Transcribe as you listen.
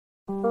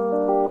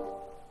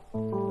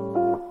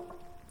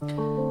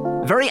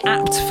Very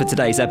apt for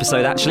today's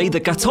episode, actually. The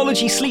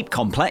Gutology Sleep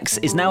Complex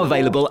is now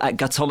available at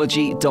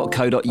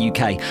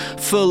gutology.co.uk.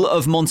 Full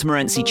of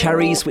Montmorency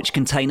cherries, which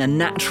contain a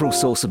natural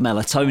source of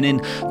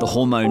melatonin, the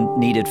hormone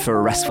needed for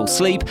a restful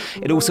sleep.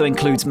 It also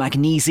includes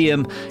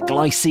magnesium,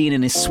 glycine,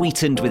 and is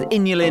sweetened with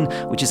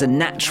inulin, which is a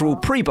natural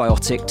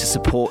prebiotic to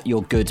support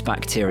your good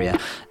bacteria.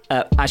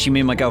 Actually,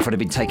 me and my girlfriend have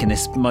been taking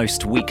this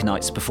most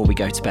weeknights before we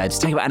go to bed.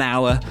 Take about an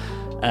hour.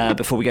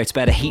 Before we go to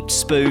bed, a heaped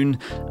spoon.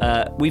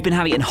 We've been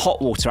having it in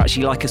hot water,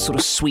 actually, like a sort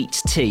of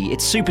sweet tea.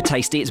 It's super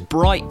tasty, it's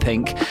bright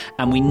pink,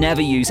 and we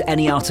never use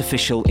any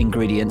artificial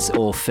ingredients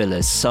or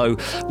fillers. So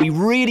we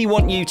really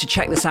want you to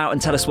check this out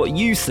and tell us what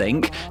you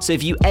think. So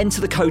if you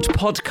enter the code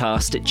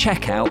podcast at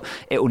checkout,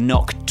 it will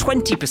knock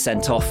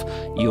 20% off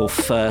your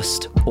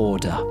first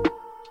order.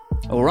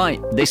 All right,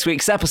 this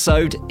week's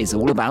episode is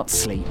all about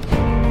sleep.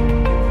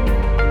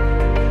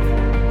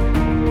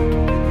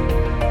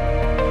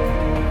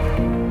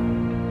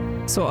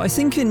 So I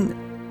think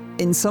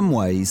in some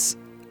ways,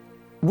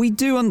 we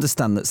do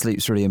understand that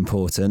sleep's really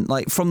important.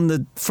 Like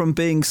from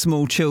being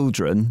small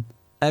children,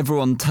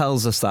 everyone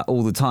tells us that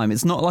all the time.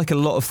 It's not like a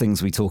lot of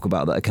things we talk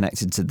about that are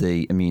connected to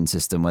the immune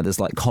system where there's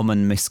like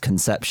common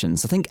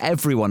misconceptions. I think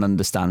everyone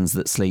understands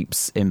that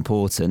sleep's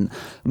important.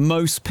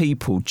 Most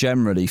people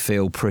generally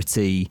feel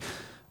pretty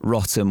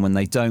rotten when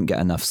they don't get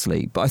enough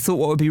sleep. But I thought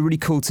what would be really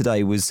cool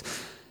today was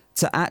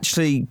to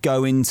actually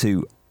go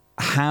into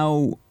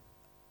how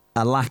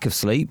a lack of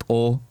sleep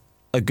or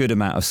a good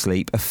amount of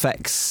sleep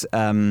affects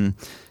the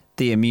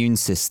immune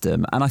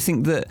system. And I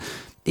think that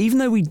even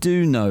though we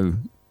do know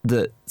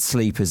that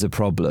sleep is a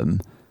problem,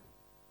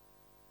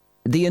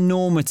 the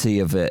enormity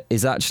of it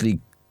is actually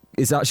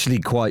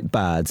quite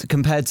bad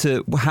compared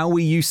to how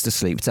we used to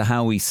sleep to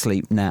how we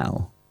sleep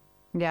now.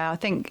 Yeah, I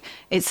think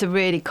it's a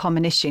really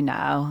common issue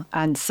now.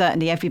 And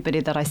certainly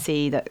everybody that I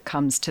see that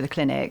comes to the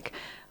clinic,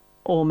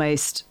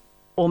 almost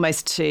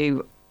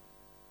to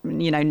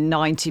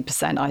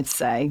 90%, I'd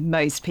say,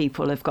 most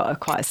people have got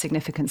quite a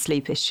significant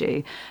sleep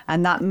issue.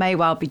 And that may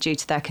well be due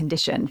to their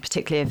condition,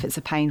 particularly if it's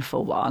a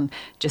painful one.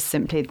 Just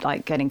simply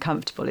like getting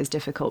comfortable is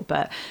difficult.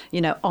 But,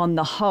 on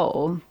the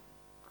whole,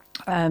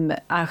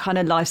 our kind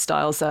of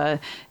lifestyles are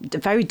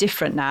very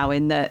different now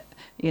in that,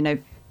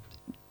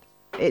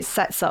 it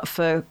sets up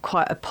for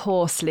quite a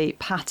poor sleep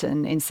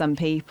pattern in some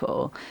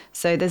people.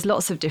 So there's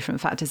lots of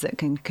different factors that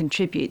can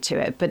contribute to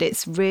it. But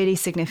it's really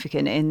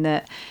significant in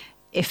that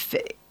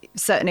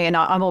certainly, and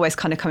I'm always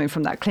kind of coming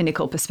from that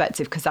clinical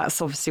perspective because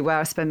that's obviously where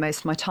I spend most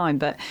of my time.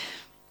 But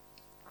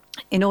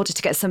in order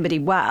to get somebody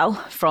well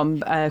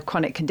from a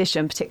chronic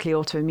condition,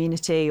 particularly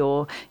autoimmunity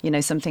or,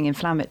 something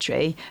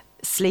inflammatory,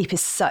 sleep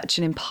is such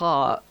an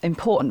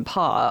important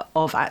part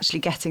of actually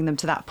getting them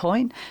to that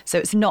point. So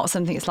it's not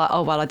something it's like,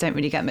 oh, well, I don't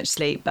really get much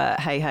sleep, but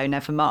hey ho,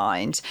 never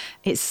mind.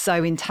 It's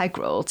so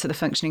integral to the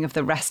functioning of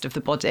the rest of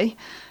the body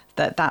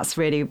that's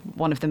really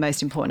one of the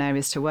most important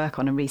areas to work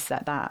on and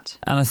reset that.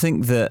 And I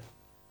think that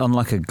on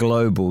like a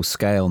global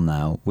scale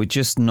now, we're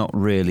just not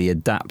really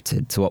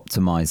adapted to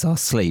optimize our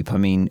sleep. I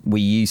mean,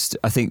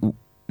 I think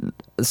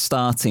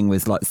starting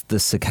with like the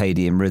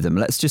circadian rhythm,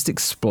 let's just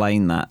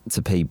explain that to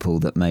people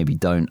that maybe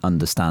don't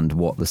understand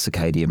what the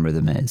circadian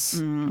rhythm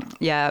is.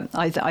 Yeah,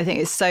 I think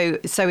it's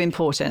so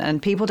important,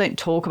 and people don't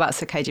talk about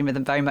circadian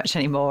rhythm very much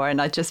anymore.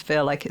 And I just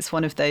feel like it's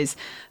one of those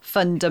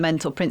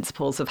fundamental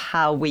principles of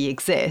how we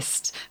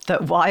exist,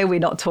 that why are we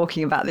not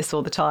talking about this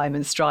all the time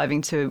and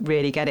striving to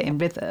really get it in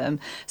rhythm?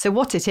 So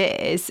what it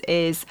is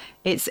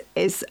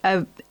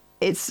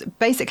it's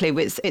basically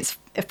it's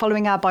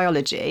following our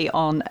biology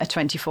on a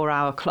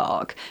 24-hour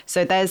clock.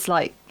 So there's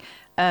like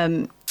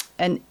an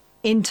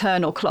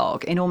internal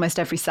clock in almost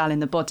every cell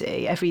in the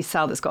body, every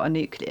cell that's got a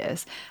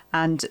nucleus.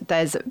 And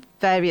there's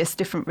various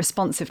different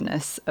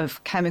responsiveness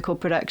of chemical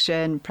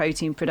production,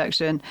 protein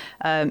production,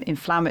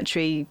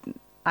 inflammatory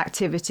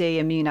activity,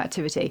 immune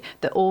activity,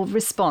 that all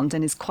respond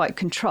and is quite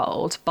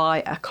controlled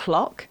by a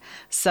clock.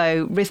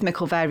 So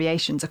rhythmical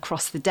variations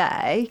across the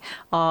day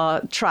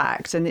are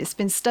tracked, and it's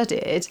been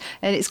studied,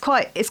 and it's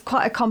quite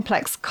a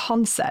complex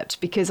concept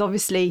because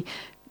obviously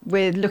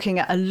we're looking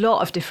at a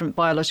lot of different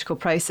biological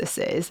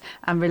processes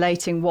and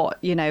relating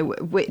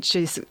which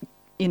is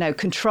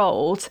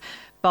controlled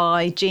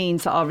by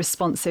genes that are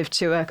responsive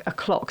to a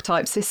clock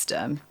type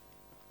system.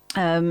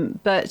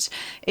 But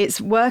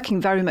it's working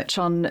very much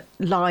on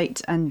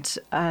light and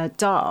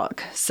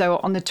dark. So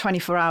on the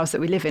 24 hours that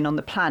we live in on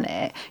the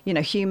planet,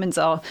 humans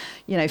are,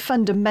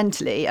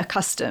 fundamentally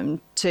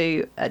accustomed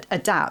to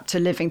adapt to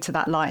living to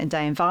that light and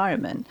day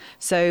environment.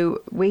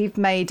 So we've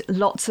made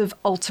lots of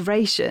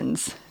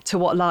alterations to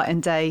what light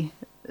and dark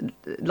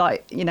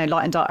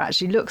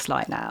actually looks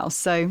like now.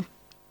 So,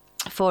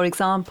 for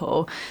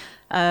example,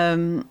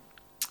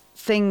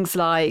 things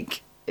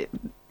like,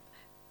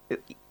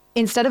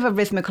 instead of a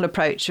rhythmical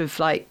approach of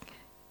like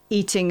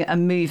eating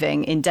and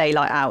moving in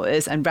daylight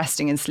hours and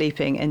resting and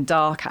sleeping in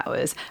dark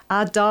hours,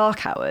 our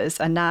dark hours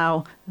are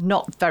now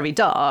not very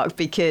dark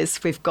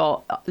because we've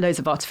got loads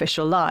of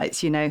artificial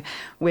lights.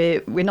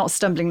 We're not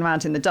stumbling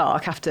around in the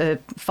dark after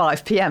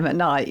 5 p.m. at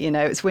night.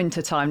 It's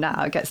winter time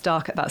now. It gets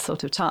dark at that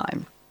sort of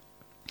time.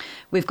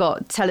 We've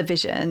got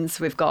televisions,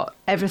 we've got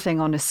everything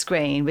on a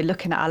screen. We're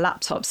looking at our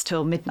laptops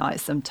till midnight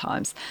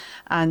sometimes.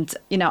 And,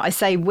 I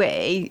say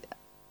we,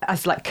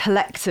 as like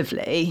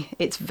collectively,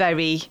 it's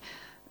very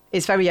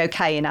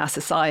okay in our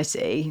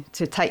society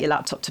to take your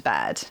laptop to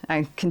bed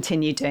and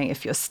continue doing,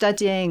 if you're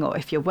studying or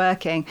if you're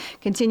working,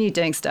 continue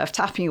doing stuff,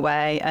 tapping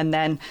away, and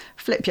then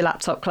flip your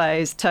laptop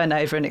closed, turn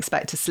over and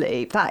expect to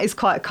sleep. That is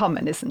quite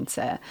common, isn't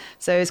it?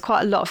 So there's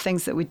quite a lot of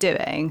things that we're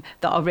doing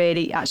that are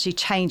really actually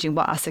changing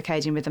what our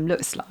circadian rhythm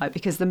looks like,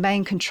 because the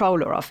main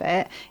controller of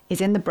it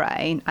is in the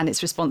brain and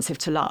it's responsive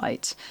to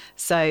light.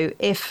 So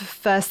if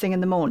first thing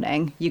in the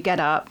morning you get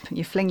up,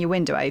 you fling your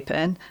window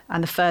open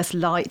and the first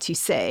light you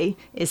see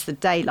is the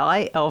daylight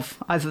of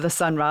either the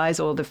sunrise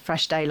or the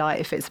fresh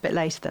daylight if it's a bit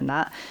later than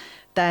that,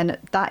 then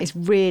that is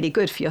really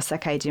good for your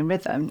circadian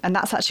rhythm. And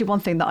that's actually one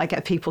thing that I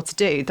get people to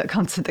do that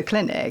come to the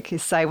clinic,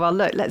 is say, well,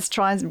 look, let's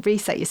try and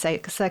reset your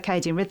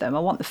circadian rhythm. I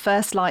want the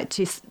first light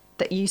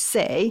that you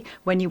see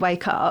when you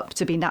wake up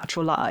to be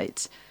natural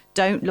light.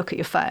 Don't look at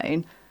your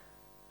phone.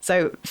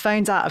 So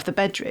phones out of the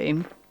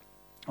bedroom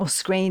or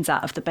screens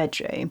out of the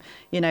bedroom.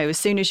 As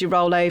soon as you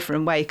roll over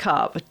and wake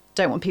up,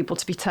 don't want people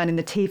to be turning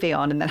the TV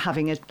on and then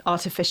having an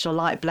artificial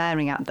light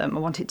blaring at them. I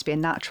want it to be a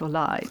natural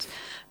light.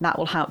 And that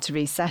will help to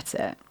reset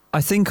it.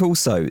 I think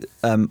also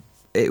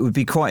it would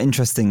be quite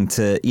interesting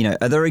to,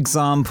 are there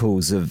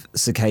examples of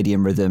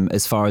circadian rhythm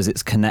as far as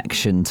its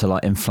connection to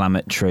like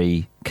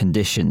inflammatory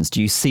conditions?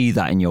 Do you see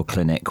that in your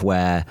clinic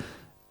where,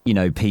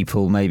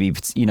 people maybe,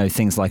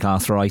 things like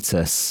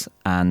arthritis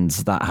and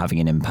that having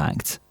an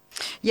impact?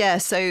 Yeah,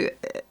 so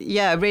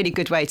a really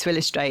good way to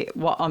illustrate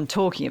what I'm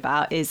talking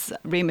about is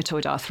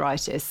rheumatoid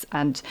arthritis.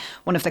 And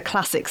one of the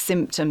classic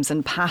symptoms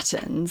and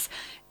patterns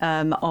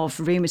of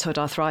rheumatoid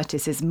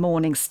arthritis is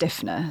morning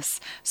stiffness.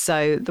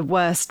 So the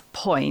worst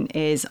point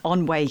is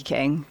on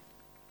waking,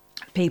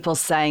 people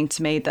saying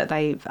to me that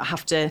they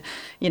have to,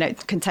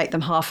 it can take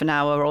them half an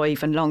hour or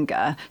even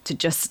longer to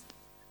just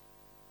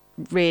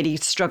really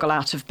struggle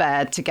out of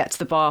bed to get to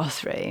the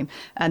bathroom,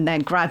 and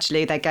then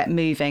gradually they get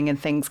moving and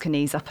things can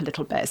ease up a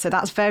little bit. So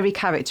that's very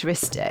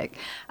characteristic,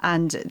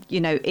 and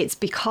it's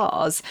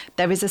because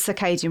there is a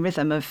circadian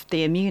rhythm of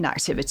the immune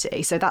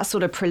activity. So that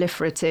sort of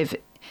proliferative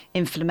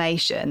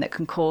inflammation that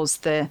can cause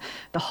the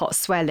hot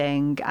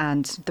swelling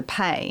and the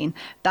pain,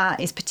 that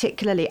is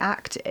particularly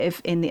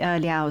active in the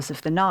early hours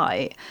of the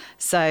night.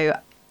 So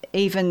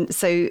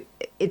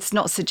it's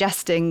not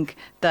suggesting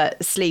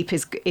that sleep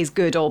is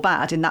good or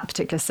bad in that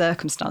particular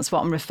circumstance.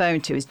 What I'm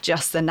referring to is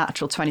just the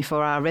natural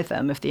 24-hour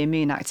rhythm of the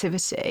immune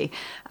activity.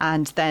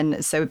 And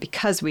then, so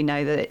because we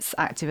know that it's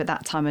active at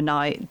that time of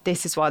night,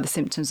 this is why the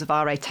symptoms of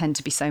RA tend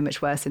to be so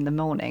much worse in the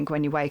morning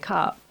when you wake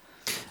up.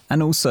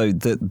 And also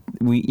that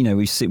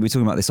we're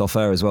talking about this off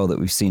air as well, that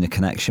we've seen a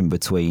connection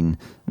between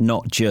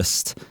not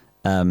just,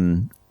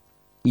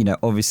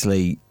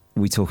 obviously,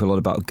 we talk a lot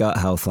about gut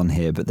health on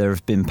here, but there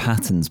have been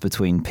patterns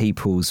between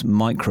people's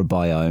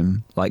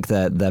microbiome, like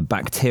their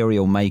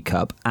bacterial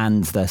makeup,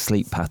 and their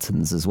sleep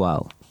patterns as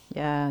well.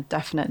 Yeah,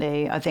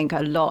 definitely. I think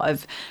a lot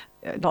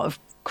of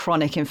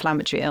chronic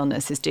inflammatory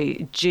illness is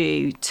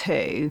due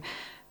to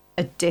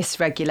a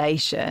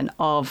dysregulation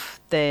of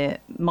the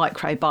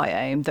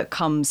microbiome that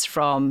comes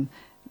from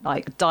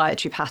like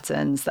dietary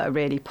patterns that are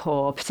really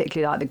poor,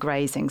 particularly like the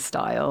grazing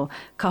style,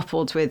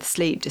 coupled with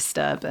sleep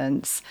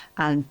disturbance,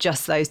 and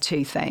just those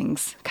two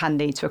things can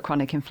lead to a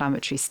chronic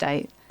inflammatory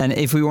state. And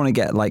if we want to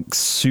get like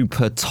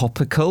super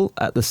topical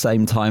at the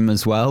same time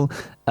as well,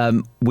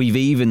 we've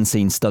even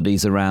seen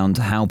studies around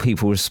how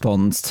people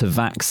respond to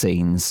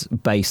vaccines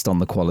based on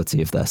the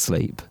quality of their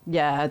sleep.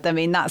 Yeah, I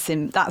mean,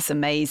 that's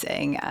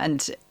amazing.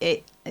 And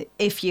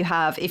if you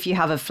have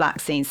a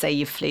vaccine, say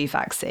your flu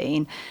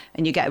vaccine,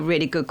 and you get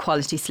really good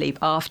quality sleep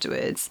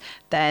afterwards,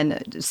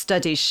 then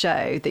studies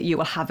show that you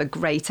will have a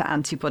greater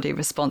antibody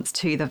response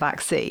to the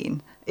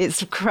vaccine.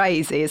 It's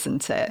crazy,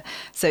 isn't it?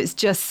 So it's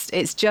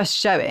just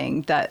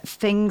showing that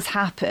things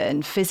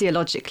happen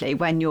physiologically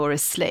when you're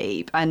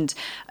asleep. And,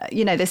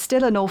 there's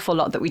still an awful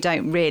lot that we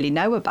don't really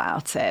know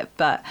about it.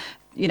 But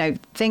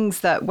things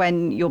that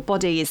when your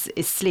body is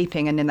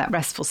sleeping and in that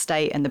restful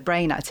state and the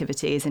brain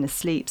activity is in a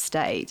sleep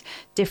state,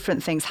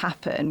 different things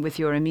happen with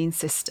your immune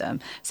system.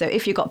 So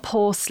if you've got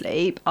poor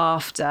sleep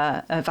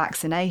after a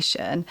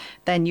vaccination,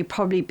 then you'd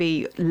probably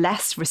be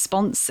less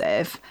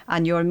responsive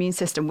and your immune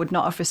system would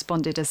not have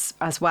responded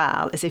as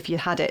well as if you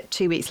had it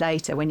 2 weeks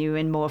later when you were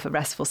in more of a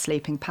restful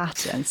sleeping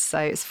pattern. So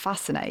it's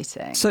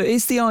fascinating. So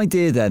is the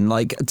idea then,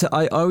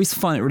 I always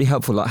find it really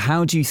helpful, like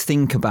how do you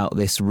think about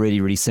this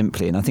really, really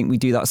simply? And I think we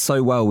do that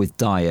so well with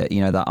diet,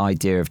 that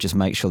idea of just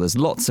make sure there's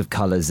lots of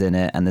colours in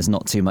it and there's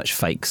not too much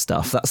fake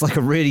stuff. That's like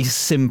a really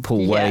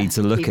simple way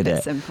to look at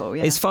it. Simple,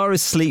 yeah. As far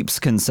as sleep's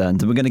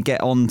concerned, and we're going to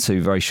get on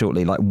to very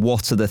shortly, like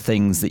what are the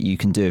things that you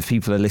can do if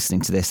people are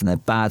listening to this and they're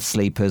bad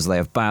sleepers, they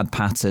have bad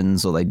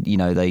patterns, or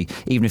they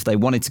even if they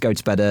wanted to go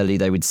to bed early,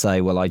 they would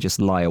say, well, I just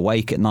lie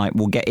awake at night.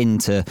 We'll get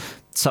into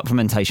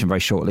supplementation very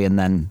shortly, and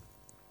then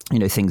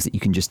things that you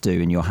can just do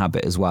in your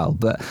habit as well.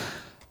 But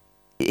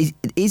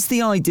is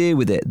the idea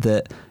with it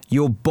that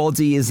your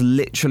body is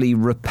literally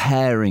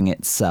repairing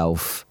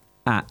itself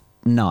at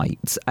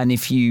night. And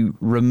if you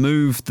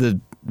remove the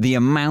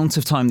amount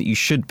of time that you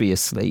should be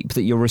asleep,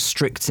 that you're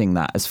restricting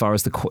that as far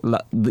as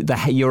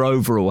your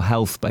overall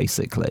health,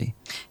 basically.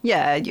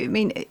 Yeah, I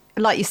mean,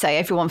 like you say,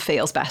 everyone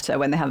feels better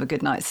when they have a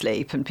good night's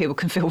sleep, and people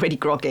can feel really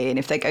groggy. And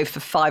if they go for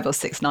 5 or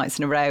 6 nights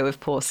in a row of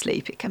poor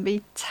sleep, it can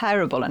be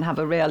terrible and have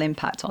a real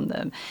impact on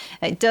them.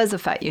 It does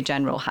affect your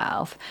general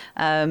health.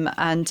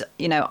 And,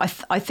 you know,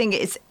 I think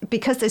it's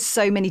because there's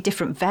so many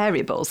different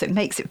variables, it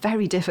makes it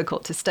very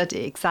difficult to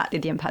study exactly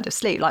the impact of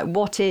sleep. Like,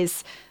 what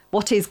is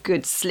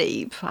good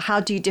sleep? How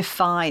do you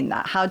define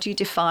that? How do you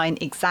define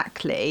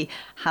exactly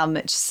how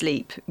much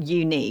sleep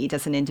you need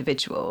as an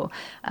individual?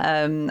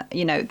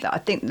 You know, I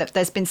think that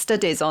there's been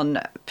studies on,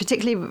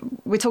 particularly,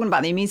 we're talking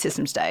about the immune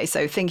system today,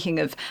 so thinking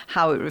of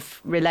how it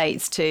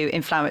relates to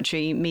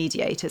inflammatory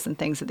mediators and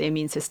things that the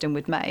immune system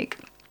would make.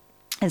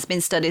 There's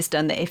been studies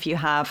done that if you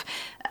have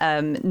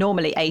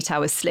normally 8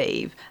 hours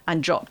sleep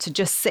and drop to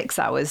just 6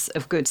 hours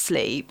of good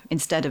sleep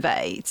instead of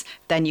 8,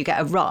 then you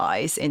get a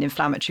rise in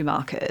inflammatory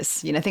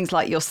markers. You know, things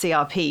like your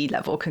CRP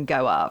level can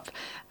go up,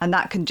 and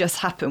that can just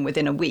happen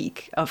within a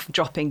week of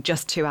dropping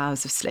just 2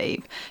 hours of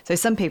sleep. So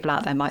some people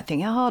out there might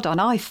think, hold on,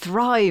 I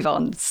thrive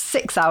on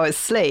 6 hours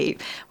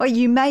sleep. Well,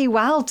 you may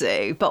well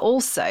do, but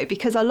also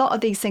because a lot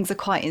of these things are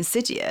quite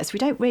insidious, we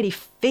don't really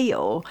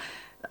feel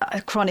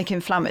a chronic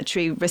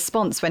inflammatory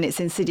response when it's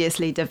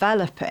insidiously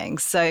developing.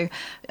 So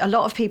a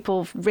lot of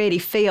people really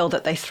feel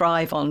that they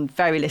thrive on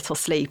very little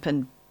sleep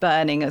and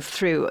burning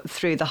through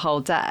the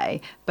whole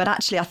day. But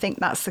actually, I think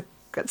that's a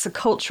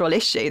cultural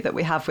issue that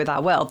we have with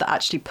our world that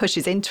actually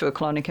pushes into a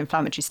chronic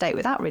inflammatory state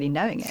without really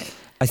knowing it.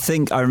 I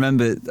think I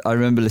remember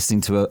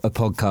listening to a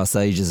podcast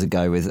ages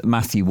ago with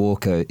Matthew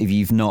Walker. If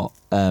you've not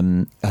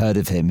heard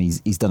of him,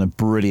 he's done a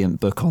brilliant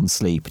book on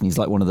sleep, and he's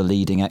like one of the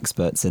leading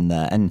experts in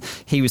there. And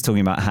he was talking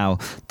about how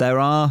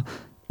there are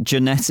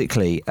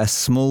genetically a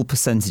small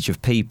percentage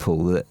of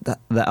people that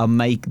are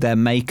their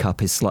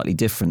makeup is slightly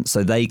different,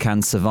 so they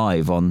can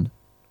survive on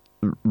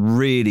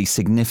really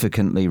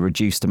significantly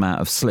reduced amount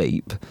of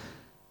sleep.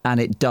 And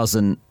it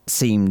doesn't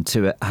seem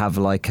to have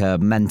like a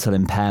mental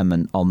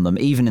impairment on them,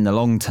 even in the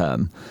long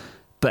term.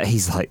 But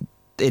he's like,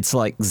 it's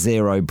like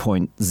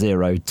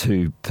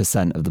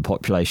 0.02% of the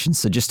population.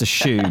 So just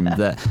assume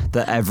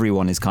that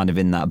everyone is kind of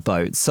in that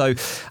boat. So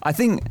I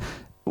think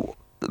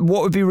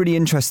what would be really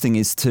interesting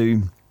is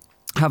to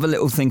have a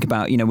little think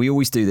about, you know, we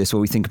always do this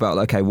where we think about,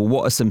 okay, well,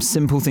 what are some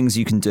simple things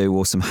you can do,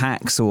 or some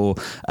hacks, or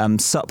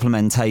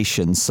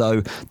supplementation?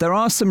 So there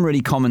are some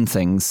really common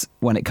things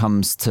when it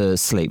comes to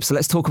sleep. So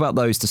let's talk about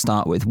those to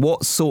start with.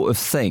 What sort of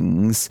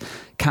things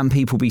can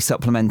people be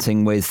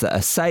supplementing with that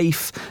are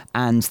safe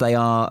and they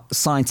are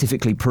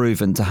scientifically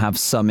proven to have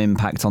some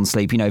impact on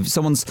sleep? You know, if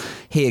someone's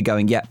here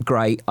going, yeah,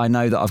 great, I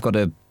know that I've got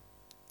to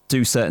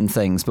do certain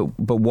things, but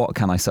what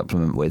can I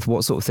supplement with?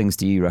 What sort of things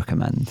do you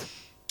recommend?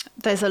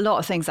 There's a lot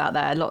of things out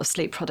there, a lot of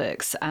sleep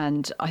products,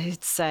 and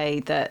I'd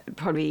say that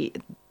probably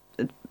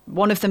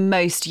one of the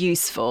most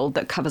useful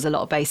that covers a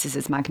lot of bases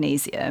is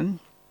magnesium.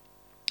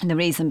 And the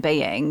reason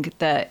being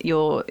that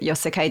your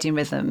circadian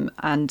rhythm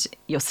and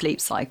your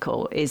sleep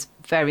cycle is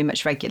very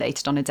much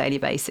regulated on a daily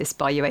basis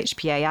by your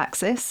HPA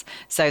axis.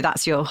 So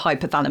that's your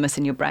hypothalamus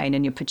in your brain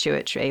and your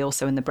pituitary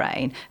also in the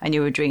brain, and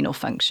your adrenal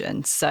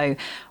function. So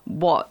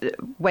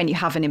when you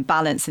have an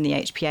imbalance in the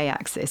HPA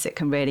axis, it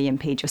can really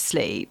impede your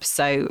sleep.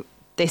 So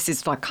this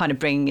is like kind of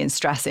bringing in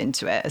stress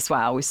into it as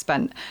well. We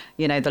spent,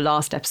 you know, the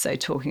last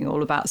episode talking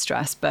all about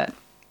stress, but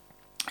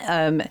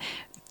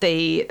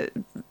the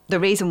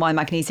reason why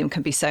magnesium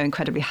can be so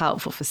incredibly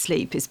helpful for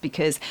sleep is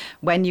because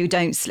when you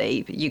don't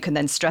sleep, you can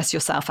then stress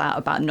yourself out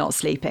about not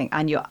sleeping,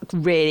 and you're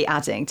really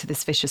adding to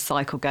this vicious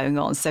cycle going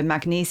on. So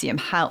magnesium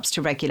helps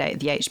to regulate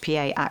the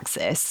HPA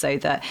axis so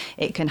that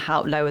it can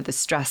help lower the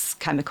stress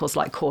chemicals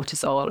like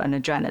cortisol and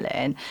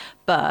adrenaline.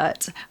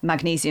 But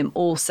magnesium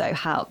also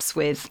helps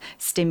with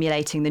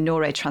stimulating the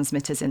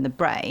neurotransmitters in the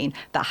brain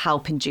that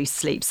help induce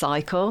sleep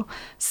cycle.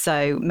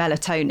 So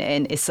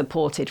melatonin is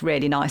supported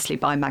really nicely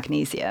by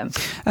magnesium.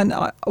 And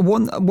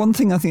one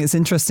thing I think that's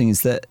interesting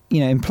is that, you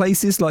know, in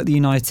places like the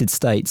United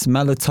States,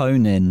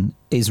 melatonin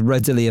is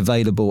readily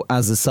available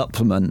as a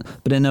supplement,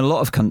 but in a lot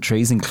of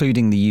countries,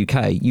 including the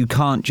UK, you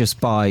can't just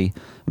buy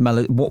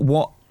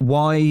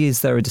why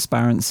is there a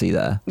disparity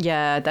there?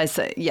 Yeah, it's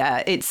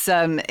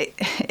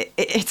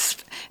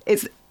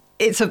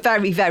a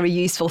very, very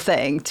useful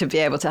thing to be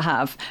able to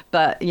have.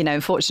 But, you know,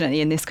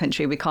 unfortunately, in this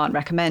country, we can't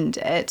recommend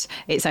it.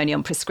 It's only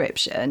on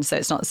prescription. So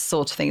it's not the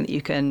sort of thing that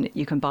you can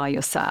buy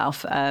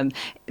yourself.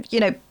 You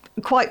know,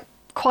 quite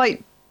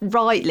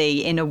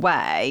rightly in a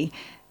way,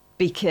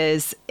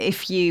 because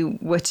if you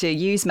were to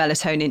use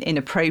melatonin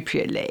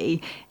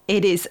inappropriately,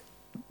 it is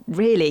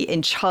really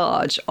in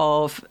charge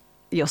of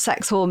your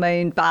sex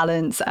hormone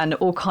balance and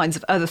all kinds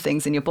of other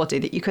things in your body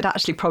that you could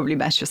actually probably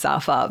mess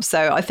yourself up.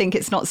 So I think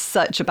it's not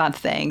such a bad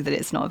thing that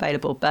it's not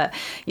available, but,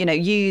 you know,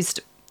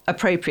 used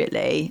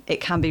appropriately,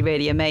 it can be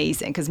really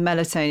amazing, because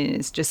melatonin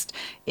is just,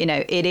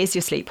 it is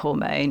your sleep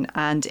hormone,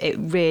 and it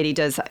really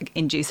does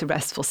induce a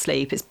restful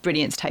sleep. It's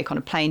brilliant to take on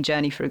a plane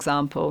journey, for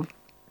example.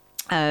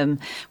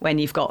 When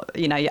you've got,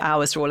 your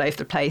hours are all over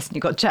the place and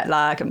you've got jet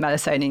lag, and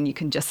melatonin, you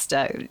can just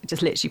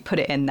literally put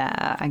it in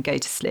there and go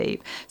to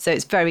sleep. So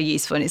it's very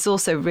useful. And it's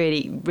also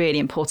really, really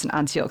important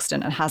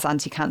antioxidant and has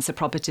anti-cancer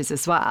properties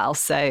as well.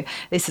 So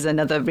this is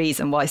another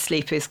reason why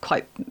sleep is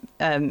quite,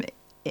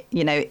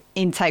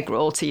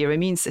 integral to your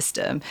immune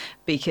system,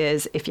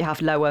 because if you have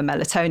lower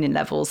melatonin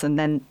levels and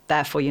then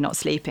therefore you're not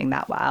sleeping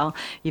that well,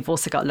 you've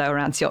also got lower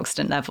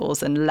antioxidant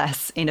levels and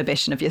less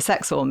inhibition of your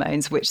sex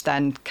hormones, which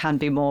then can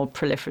be more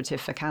proliferative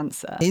for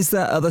cancer. Is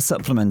there other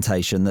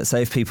supplementation that,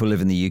 say, if people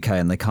live in the UK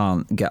and they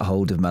can't get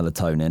hold of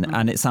melatonin,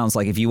 and it sounds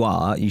like if you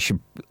are, you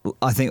should,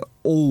 I think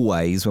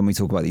always when we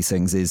talk about these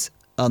things, is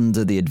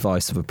under the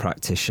advice of a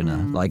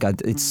practitioner.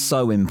 It's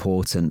so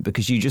important,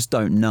 because you just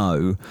don't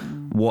know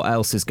what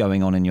else is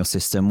going on in your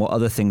system, what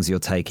other things you're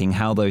taking,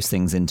 how those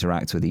things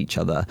interact with each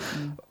other.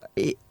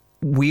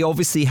 We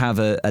obviously have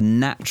a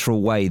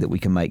natural way that we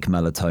can make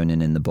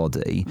melatonin in the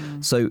body.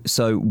 So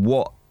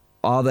what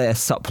are there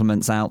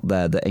supplements out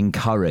there that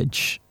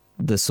encourage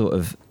the sort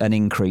of an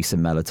increase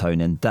in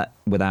melatonin that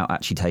without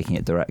actually taking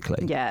it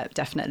directly? Yeah,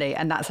 definitely.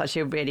 And that's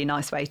actually a really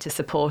nice way to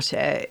support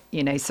it.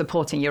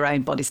 Supporting your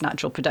own body's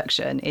natural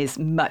production is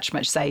much,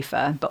 much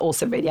safer, but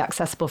also really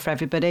accessible for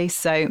everybody.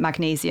 So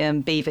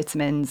magnesium, B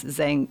vitamins,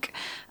 zinc,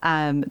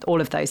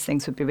 all of those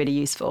things would be really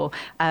useful.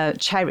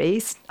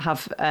 Cherries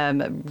have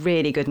a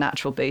really good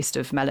natural boost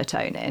of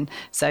melatonin.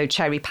 So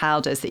cherry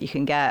powders that you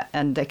can get,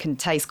 and they can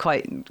taste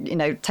quite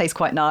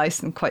nice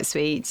and quite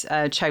sweet.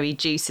 Cherry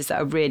juices that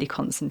are really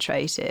concentrated.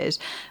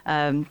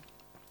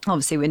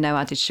 Obviously with no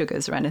added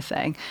sugars or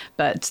anything,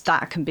 but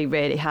that can be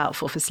really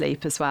helpful for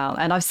sleep as well.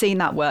 And I've seen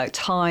that work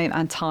time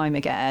and time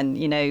again,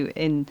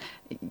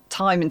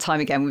 time and time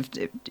again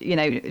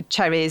with,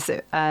 cherries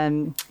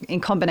in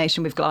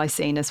combination with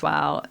glycine as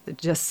well.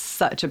 Just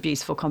such a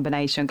beautiful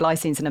combination.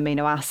 Glycine's an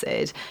amino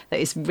acid that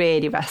is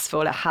really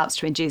restful. It helps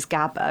to induce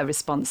GABA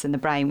response in the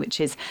brain,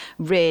 which is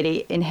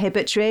really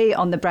inhibitory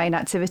on the brain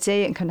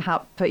activity and can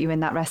help put you in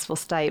that restful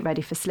state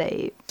ready for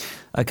sleep.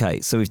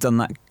 Okay, so we've done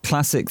that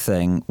classic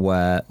thing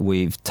where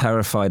we've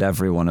terrified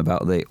everyone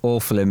about the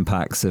awful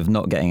impacts of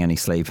not getting any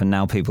sleep, and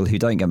now people who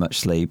don't get much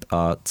sleep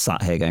are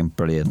sat here going,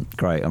 brilliant,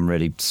 great, I'm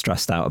really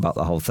stressed out about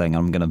the whole thing,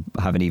 I'm going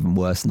to have an even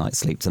worse night's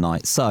sleep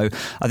tonight. So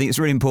I think it's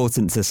really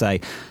important to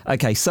say,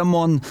 okay,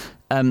 someone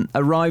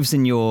arrives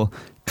in your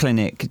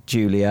clinic,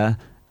 Julia,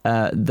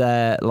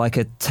 they're like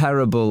a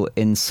terrible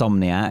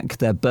insomniac,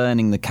 they're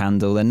burning the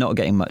candle, they're not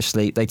getting much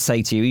sleep. They'd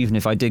say to you, even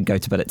if I did go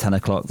to bed at 10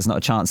 o'clock, there's not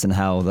a chance in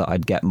hell that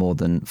I'd get more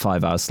than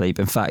 5 hours sleep.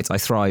 In fact, I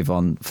thrive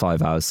on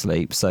 5 hours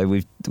sleep. So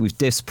we've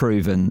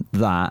disproven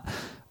that.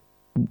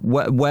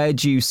 Where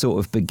do you sort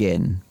of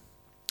begin?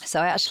 So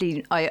I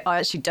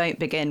actually don't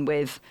begin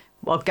with,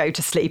 well, go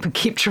to sleep and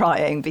keep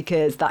trying,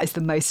 because that is the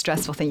most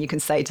stressful thing you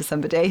can say to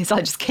somebody. So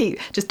I just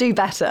do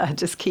better,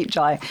 just keep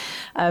trying.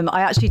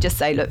 I actually just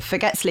say, look,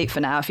 forget sleep for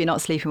now. If you're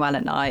not sleeping well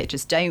at night,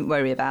 just don't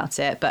worry about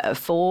it. But at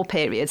 4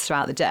 periods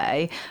throughout the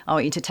day, I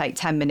want you to take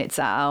 10 minutes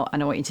out,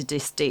 and I want you to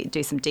just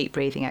do some deep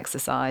breathing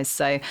exercise.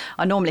 So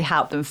I normally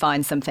help them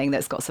find something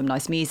that's got some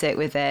nice music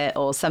with it,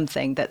 or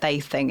something that they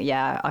think,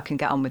 yeah, I can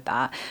get on with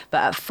that.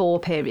 But at 4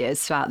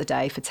 periods throughout the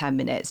day for 10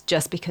 minutes,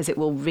 just because it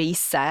will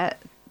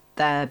reset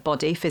their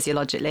body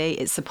physiologically,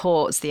 it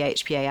supports the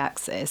HPA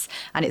axis,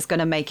 and it's going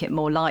to make it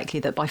more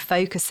likely that by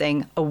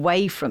focusing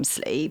away from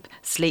sleep,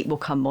 sleep will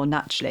come more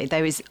naturally.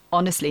 There is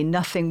honestly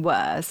nothing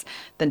worse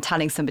than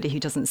telling somebody who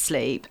doesn't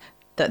sleep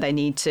that they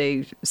need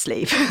to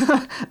sleep.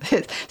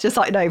 It's just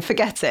like, no,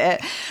 forget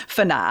it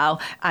for now,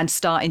 and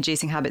start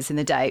inducing habits in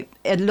the day.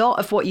 A lot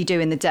of what you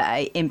do in the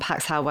day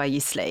impacts how well you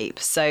sleep.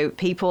 So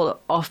people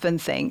often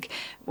think,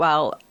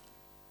 well,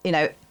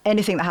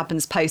 anything that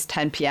happens post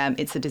 10 p.m,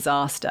 it's a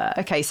disaster.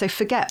 Okay, so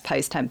forget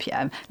post 10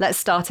 p.m. Let's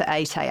start at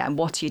 8 a.m.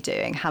 What are you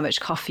doing? How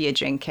much coffee you're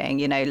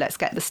drinking? Let's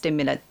get the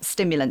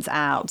stimulants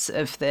out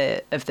of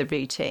the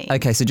routine.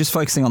 Okay, so just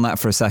focusing on that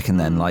for a second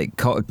then, like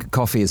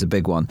coffee is a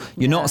big one.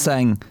 You're not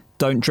saying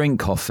don't drink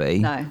coffee,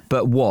 no.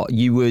 But what,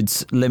 you would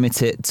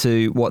limit it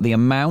to what, the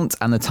amount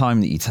and the time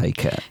that you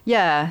take it?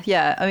 Yeah.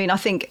 I mean, I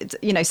think,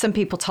 some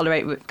people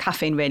tolerate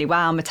caffeine really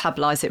well,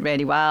 metabolize it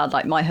really well.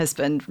 Like my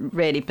husband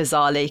really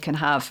bizarrely can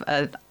have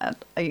a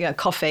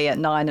coffee at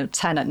 9 or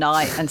 10 at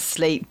night and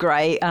sleep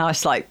great. And I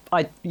was like,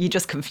 you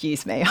just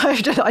confuse me.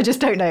 I just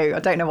don't know. I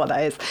don't know what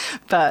that is.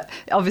 But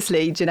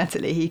obviously,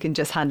 genetically, he can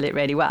just handle it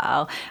really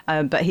well.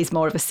 But he's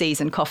more of a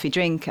seasoned coffee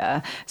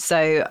drinker.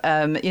 So,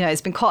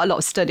 there's been quite a lot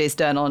of studies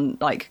done on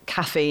like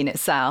caffeine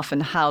itself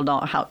and how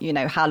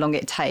long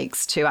it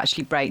takes to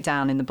actually break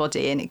down in the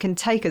body. And it can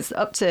take us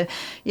up to,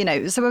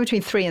 somewhere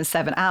between 3 and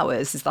 7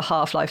 hours is the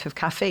half-life of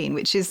caffeine,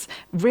 which is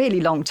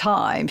really long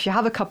time. If you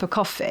have a cup of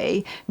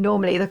coffee,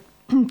 normally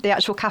the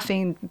actual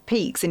caffeine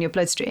peaks in your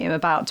bloodstream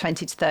about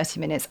 20 to 30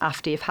 minutes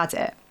after you've had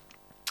it.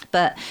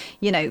 But,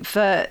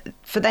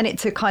 for then it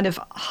to kind of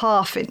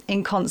half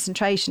in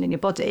concentration in your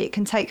body, it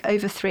can take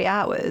over 3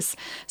 hours.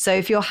 So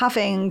if you're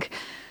having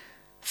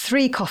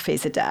 3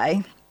 coffees a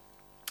day,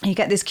 you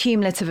get this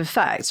cumulative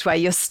effect where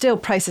you're still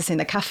processing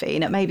the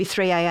caffeine at maybe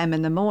 3 a.m.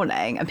 in the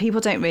morning, and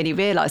people don't really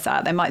realise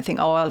that. They might think,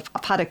 oh,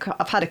 I've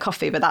had a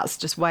coffee, but that's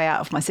just way out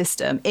of my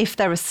system. If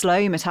they're a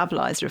slow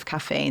metabolizer of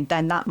caffeine,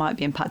 then that might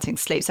be impacting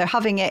sleep. So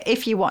having it,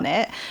 if you want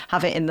it,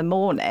 have it in the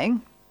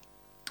morning.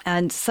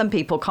 And some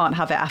people can't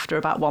have it after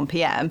about 1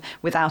 p.m.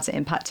 without it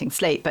impacting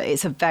sleep, but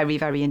it's a very,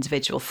 very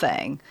individual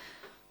thing.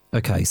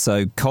 Okay,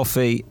 so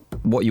coffee,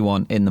 what you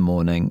want in the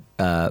morning,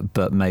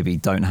 but maybe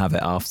don't have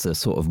it after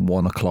sort of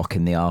 1 o'clock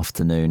in the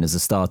afternoon as a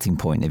starting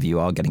point if you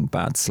are getting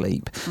bad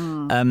sleep.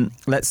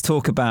 Let's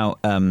talk about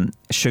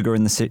sugar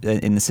in the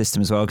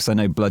system as well, because I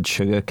know blood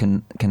sugar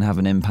can have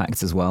an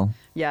impact as well.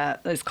 Yeah,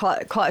 there's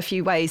quite a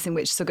few ways in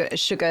which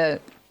sugar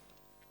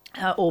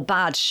or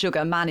bad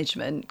sugar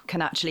management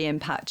can actually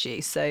impact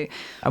you. So,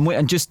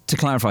 and just to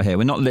clarify here,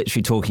 we're not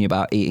literally talking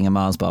about eating a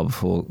Mars bar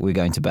before we're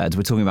going to bed.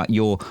 We're talking about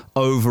your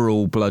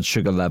overall blood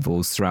sugar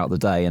levels throughout the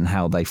day and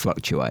how they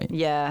fluctuate.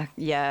 Yeah,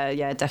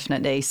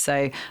 definitely.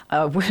 So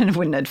I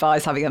wouldn't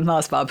advise having a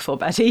Mars bar before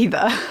bed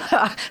either.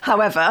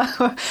 However,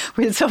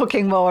 we're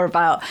talking more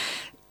about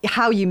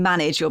how you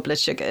manage your blood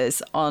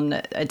sugars on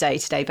a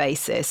day-to-day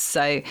basis.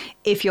 So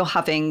if you're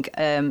having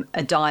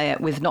a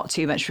diet with not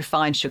too much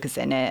refined sugars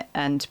in it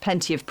and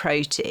plenty of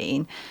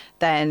protein,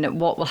 then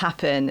what will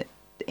happen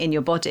in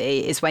your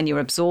body is when you're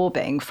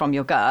absorbing from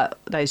your gut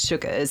those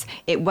sugars,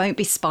 it won't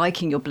be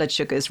spiking your blood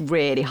sugars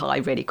really high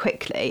really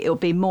quickly. It'll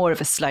be more of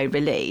a slow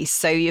release.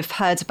 So you've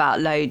heard about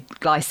low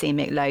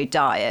glycemic load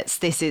diets.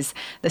 This is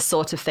the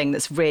sort of thing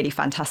that's really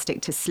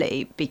fantastic to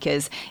sleep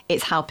because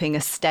it's helping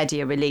a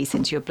steadier release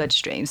into your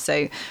bloodstream.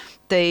 So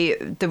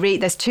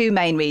there's 2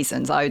 main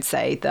reasons I would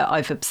say that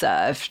I've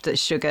observed that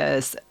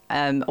sugars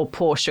or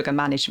poor sugar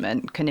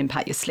management can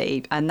impact your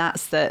sleep, and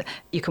that's that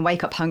you can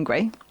wake up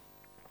hungry.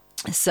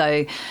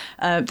 So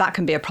that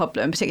can be a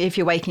problem, particularly if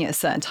you're waking at a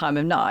certain time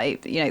of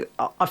night.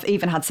 I've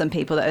even had some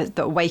people that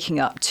are waking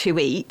up to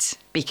eat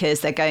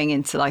because they're going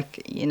into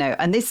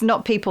and this is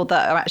not people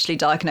that are actually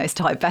diagnosed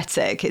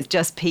diabetic. It's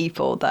just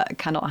people that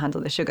cannot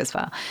handle the sugars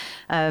well.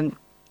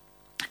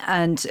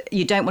 And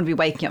you don't want to be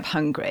waking up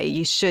hungry.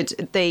 You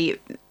should,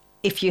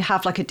 if you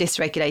have like a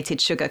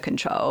dysregulated sugar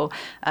control,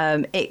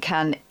 it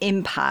can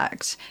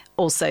impact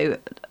also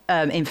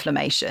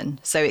inflammation.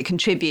 So it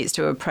contributes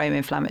to a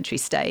pro-inflammatory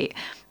state.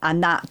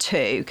 And that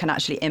too can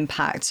actually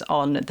impact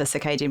on the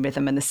circadian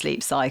rhythm and the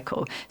sleep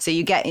cycle. So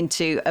you get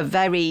into a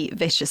very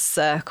vicious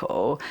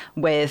circle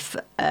with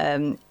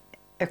a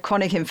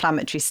chronic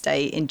inflammatory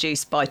state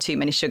induced by too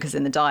many sugars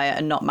in the diet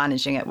and not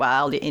managing it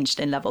well. Your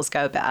insulin levels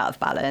go a bit out of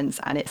balance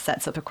and it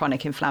sets up a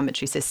chronic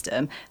inflammatory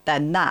system.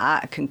 Then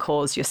that can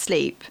cause your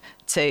sleep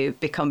to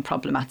become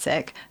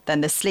problematic.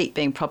 Then the sleep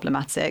being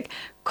problematic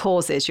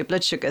causes your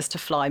blood sugars to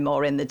fly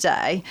more in the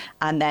day.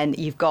 And then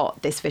you've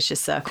got this vicious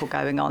circle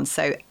going on.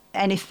 So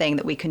anything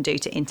that we can do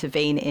to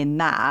intervene in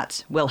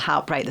that will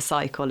help break the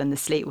cycle and the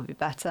sleep will be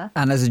better.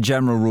 And as a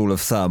general rule of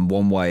thumb,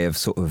 one way of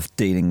sort of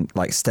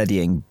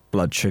steadying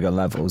blood sugar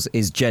levels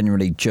is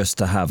generally just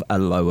to have a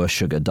lower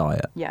sugar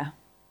diet. Yeah.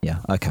 Yeah,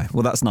 okay.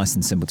 Well, that's nice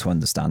and simple to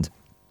understand.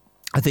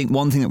 I think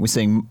one thing that we're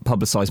seeing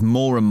publicised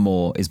more and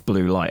more is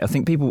blue light. I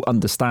think people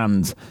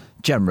understand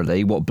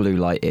generally what blue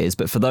light is,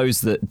 but for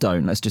those that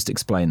don't, let's just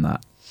explain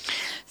that.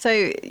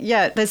 So,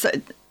 yeah, there's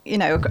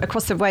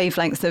across the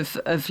wavelengths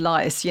of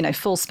light,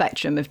 full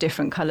spectrum of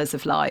different colours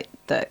of light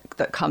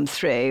that come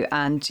through.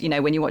 And,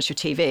 when you watch your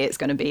TV, it's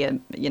going to be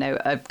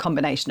a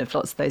combination of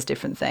lots of those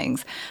different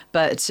things.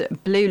 But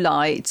blue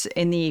light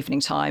in the evening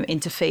time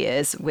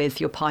interferes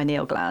with your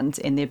pineal gland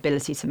in the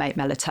ability to make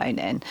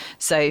melatonin.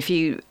 So if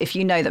you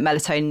know that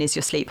melatonin is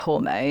your sleep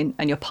hormone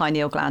and your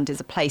pineal gland is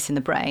a place in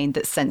the brain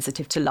that's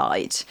sensitive to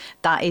light,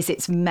 that is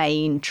its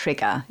main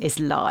trigger, is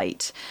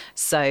light.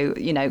 So,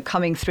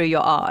 coming through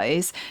your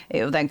eyes,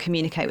 it will then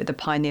communicate with the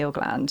pineal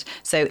gland.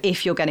 So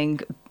if you're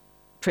getting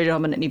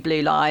predominantly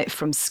blue light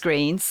from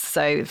screens,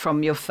 so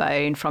from your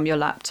phone, from your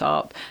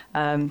laptop,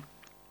 from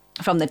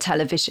the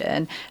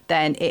television,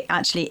 then it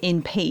actually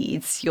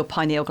impedes your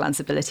pineal gland's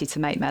ability to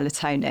make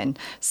melatonin.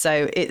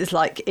 So it's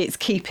like it's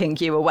keeping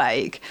you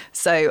awake.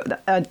 So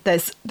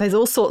there's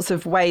all sorts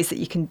of ways that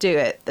you can do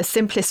it. The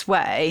simplest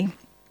way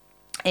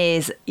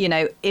is,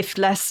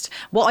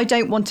 what I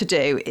don't want to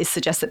do is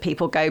suggest that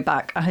people go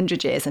back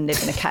 100 years and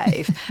live in a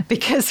cave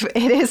because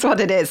it is what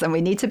it is and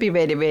we need to be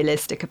really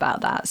realistic about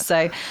that.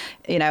 So,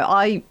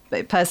 I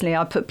personally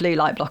put blue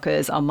light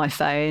blockers on my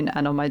phone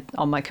and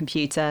on my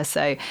computer.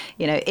 So,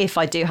 if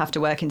I do have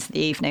to work into the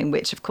evening,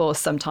 which of course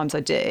sometimes I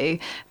do,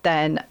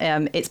 then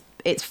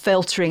it's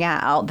filtering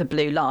out the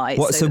blue light.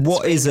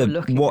 What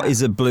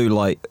is a blue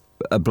light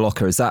a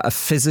blocker? Is that a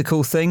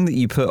physical thing that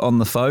you put on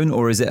the phone,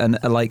 or is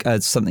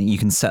it something you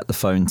can set the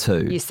phone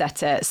to? You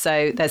set it.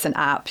 So there's an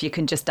app. You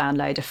can just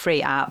download a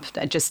free app.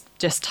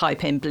 Just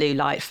type in blue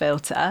light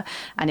filter,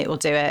 and it will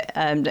do it.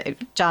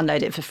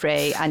 Download it for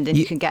free, and then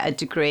you can get a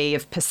degree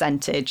of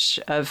percentage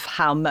of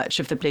how much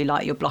of the blue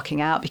light you're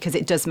blocking out, because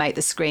it does make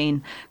the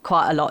screen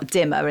quite a lot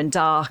dimmer and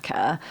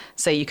darker.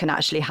 So you can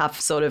actually have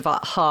sort of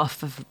like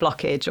half of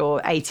blockage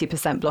or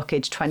 80%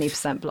 blockage,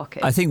 20% blockage.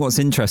 I think what's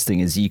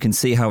interesting is you can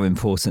see how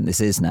important this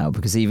is now,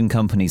 because even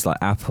companies like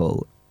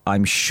Apple,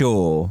 I'm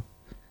sure,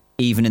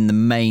 even in the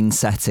main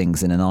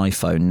settings in an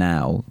iPhone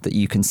now, that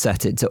you can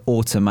set it to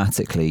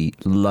automatically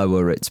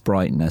lower its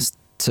brightness,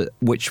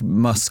 which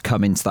must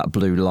come into that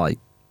blue light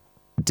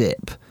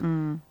dip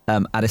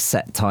at a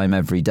set time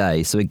every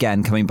day. So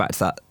again, coming back to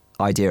that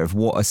idea of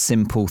what are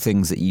simple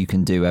things that you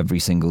can do every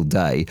single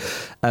day.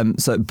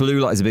 So blue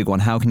light is a big one.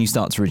 How can you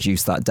start to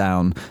reduce that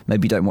down?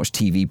 Maybe don't watch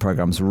TV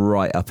programs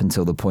right up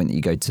until the point that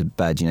you go to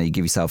bed. You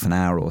give yourself an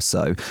hour or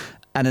so.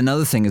 And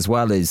another thing as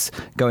well is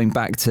going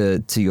back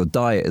to your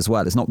diet as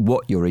well. It's not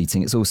what you're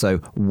eating, it's also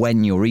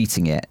when you're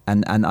eating it.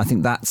 And I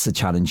think that's a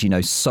challenge.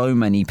 So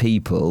many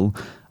people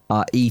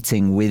are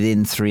eating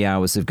within 3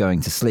 hours of going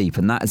to sleep.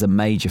 And that is a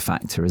major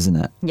factor, isn't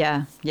it?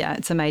 Yeah,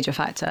 it's a major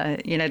factor.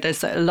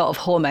 There's a lot of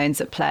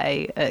hormones at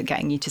play at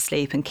getting you to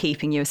sleep and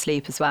keeping you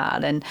asleep as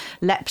well. And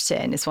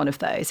leptin is one of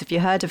those. Have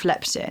you heard of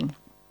leptin?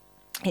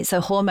 It's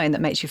a hormone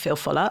that makes you feel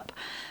full up.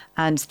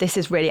 And this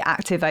is really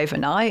active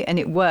overnight, and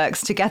it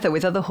works together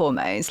with other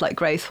hormones like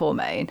growth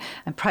hormone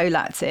and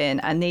prolactin.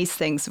 And these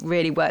things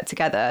really work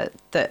together,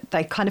 that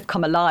they kind of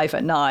come alive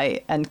at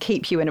night and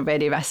keep you in a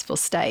really restful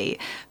state.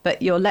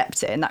 But your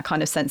leptin, that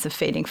kind of sense of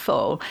feeling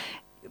full,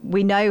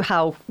 we know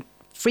how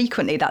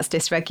frequently that's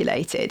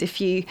dysregulated. If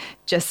you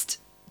just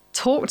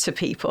talk to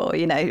people,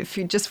 if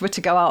you just were to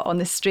go out on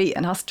the street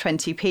and ask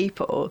 20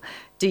 people,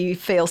 do you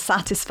feel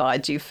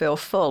satisfied? Do you feel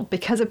full?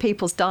 Because of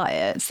people's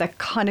diets, they're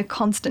kind of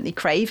constantly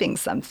craving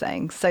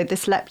something. So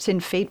this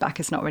leptin feedback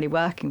is not really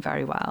working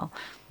very well.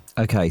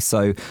 Okay,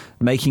 so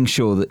making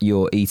sure that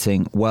you're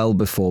eating well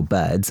before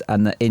bed,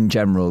 and that in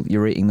general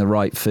you're eating the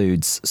right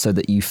foods so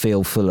that you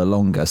feel fuller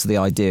longer. So the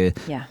idea,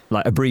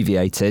 like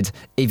abbreviated,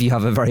 if you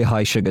have a very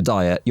high sugar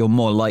diet, you're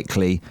more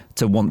likely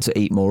to want to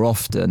eat more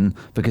often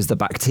because the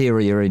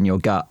bacteria in your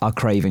gut are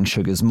craving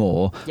sugars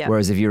more. Yeah.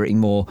 Whereas if you're eating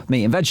more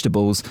meat and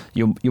vegetables,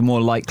 you're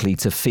more likely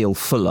to feel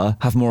fuller,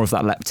 have more of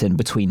that leptin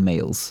between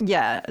meals.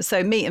 Yeah,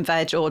 so meat and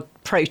veg, or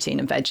protein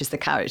and veg, is the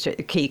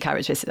key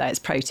characteristic there. It's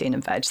protein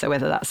and veg. So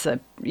whether that's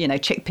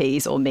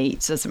chickpeas or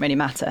meat, doesn't really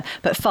matter.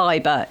 But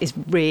fibre is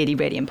really,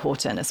 really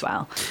important as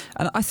well.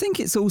 And I think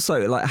it's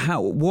also like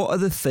what are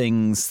the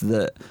things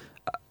that,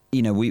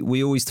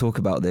 we always talk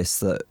about this,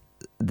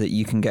 that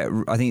you can get.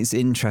 I think it's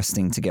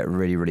interesting to get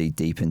really, really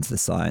deep into the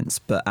science,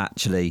 but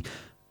actually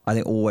I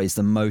think always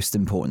the most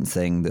important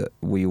thing that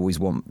we always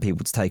want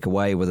people to take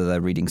away, whether they're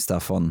reading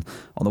stuff on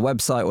the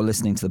website or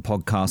listening to the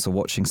podcast or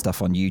watching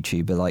stuff on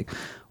YouTube, are like,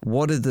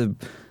 what are the,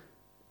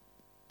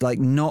 like,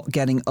 not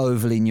getting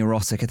overly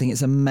neurotic. I think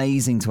it's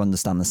amazing to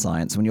understand the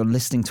science. When you're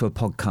listening to a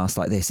podcast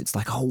like this, it's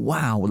like, oh,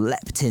 wow,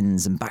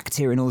 leptins and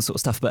bacteria and all this sort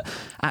of stuff. But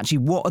actually,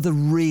 what are the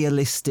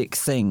realistic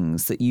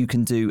things that you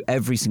can do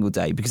every single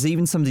day? Because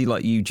even somebody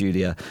like you,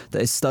 Julia, that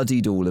has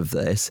studied all of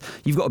this,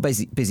 you've got a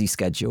busy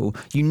schedule.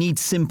 You need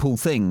simple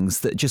things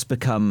that just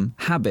become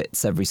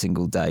habits every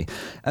single day.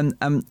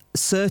 And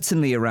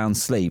certainly around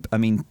sleep, I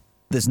mean,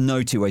 there's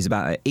no two ways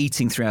about it.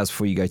 Eating 3 hours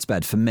before you go to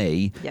bed, for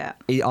me,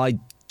 I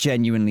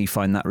genuinely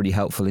find that really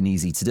helpful and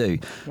easy to do.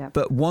 Yep.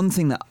 But one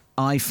thing that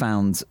I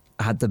found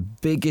had the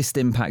biggest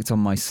impact on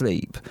my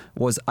sleep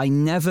was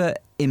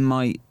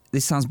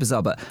this sounds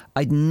bizarre, but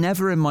I'd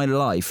never in my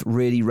life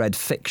really read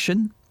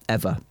fiction,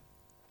 ever.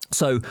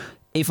 So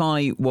if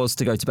I was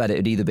to go to bed, it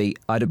would either be,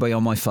 I'd be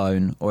on my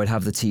phone or I'd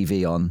have the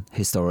TV on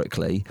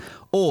historically.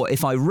 Or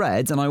if I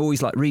read, and I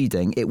always like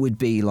reading, it would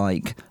be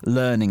like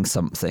learning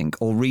something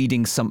or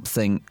reading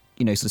something,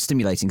 sort of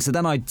stimulating. So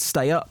then I'd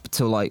stay up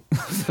till like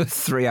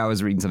 3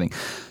 hours reading something.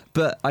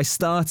 But I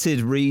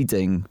started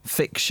reading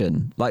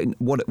fiction, like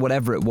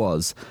whatever it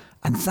was,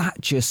 and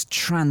that just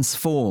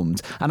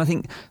transformed. And I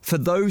think for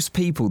those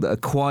people that are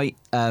quite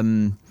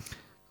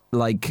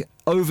like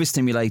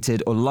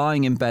overstimulated or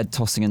lying in bed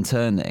tossing and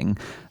turning,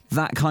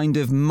 that kind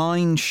of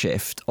mind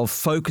shift of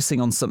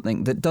focusing on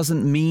something that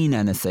doesn't mean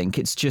anything,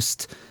 it's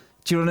just,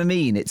 do you know what I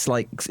mean? It's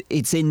like,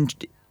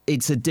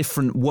 it's a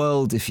different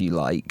world, if you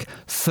like,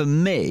 for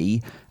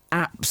me,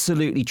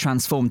 absolutely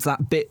transformed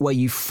that bit where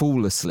you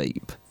fall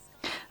asleep.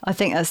 I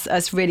think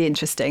that's really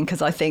interesting,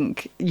 because I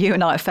think you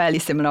and I are fairly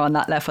similar on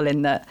that level,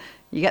 in that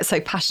you get so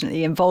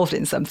passionately involved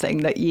in something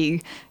that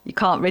you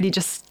can't really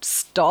just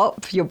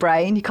stop your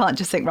brain. You can't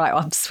just think, right,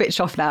 I'll switch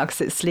off now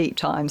because it's sleep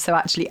time. So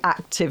actually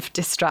active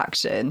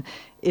distraction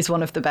is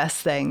one of the best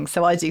things.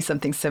 So I do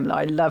something similar.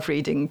 I love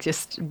reading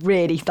just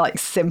really like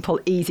simple,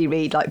 easy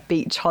read, like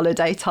beach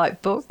holiday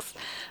type books.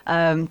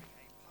 And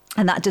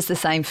that does the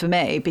same for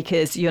me,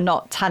 because you're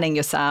not tanning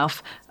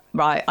yourself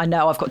right, I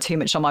know I've got too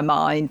much on my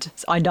mind.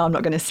 I know I'm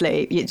not going to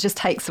sleep. It just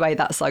takes away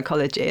that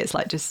psychology. It's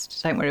like,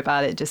 just don't worry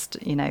about it. Just,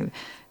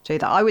 do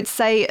that. I would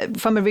say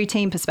from a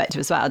routine perspective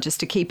as well,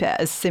 just to keep it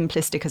as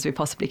simplistic as we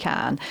possibly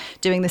can,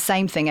 doing the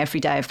same thing every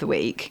day of the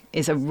week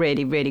is a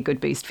really, really good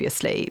boost for your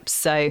sleep.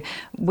 So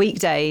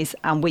weekdays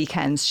and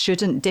weekends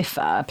shouldn't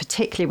differ,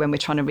 particularly when we're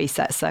trying to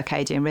reset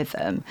circadian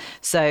rhythm.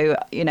 So,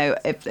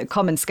 if the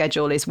common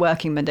schedule is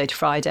working Monday to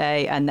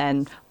Friday and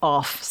then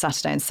off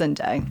Saturday and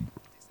Sunday.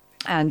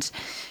 And,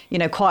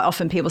 quite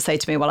often people say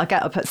to me, well, I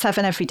get up at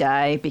 7 every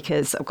day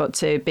because I've got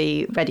to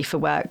be ready for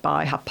work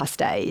by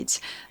 8:30.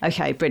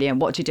 Okay, brilliant.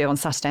 What do you do on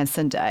Saturday and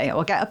Sunday?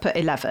 I'll get up at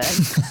 11.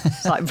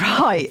 It's like,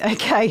 right,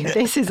 okay,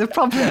 this is a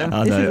problem.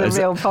 This is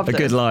a real problem. A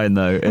good line,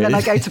 though. And then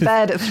I go to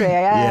bed at 3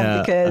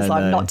 a.m. because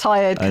I'm not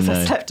tired because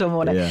I slept all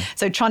morning. Yeah.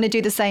 So trying to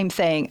do the same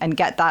thing and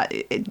get that,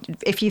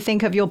 if you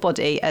think of your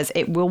body as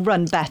it will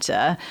run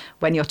better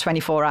when your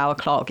 24-hour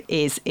clock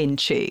is in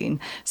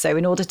tune. So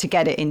in order to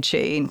get it in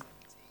tune,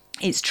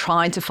 it's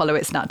trying to follow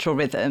its natural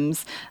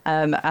rhythms,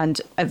 and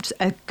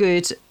a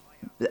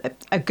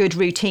good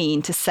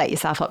routine to set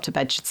yourself up to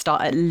bed should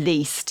start at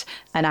least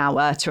an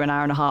hour to an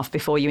hour and a half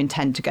before you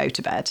intend to go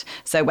to bed.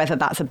 So whether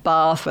that's a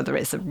bath, whether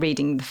it's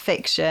reading the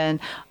fiction,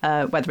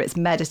 whether it's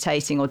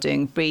meditating or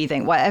doing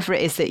breathing, whatever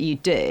it is that you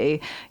do,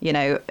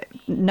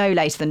 no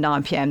later than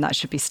 9 p.m. that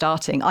should be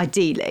starting,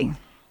 ideally.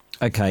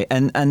 Okay,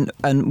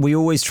 and we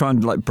always try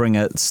and bring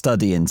a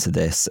study into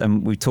this,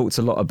 and we talked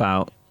a lot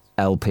about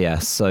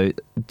LPS. So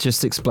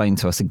just explain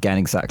to us again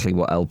exactly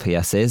what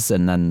LPS is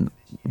and then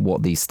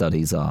what these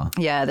studies are.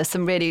 Yeah, there's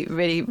some really,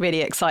 really,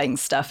 really exciting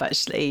stuff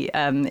actually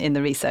in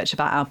the research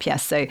about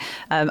LPS. So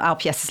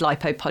LPS is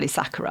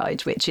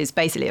lipopolysaccharide, which is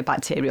basically a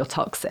bacterial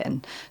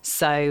toxin.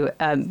 So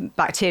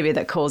bacteria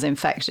that cause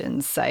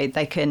infections. So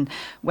they can,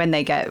 when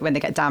they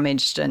get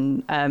damaged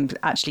and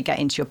actually get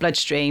into your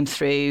bloodstream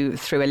through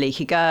a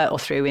leaky gut or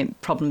through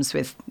problems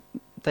with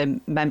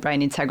the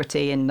membrane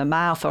integrity in the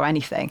mouth or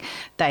anything,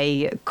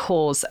 they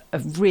cause a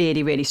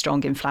really, really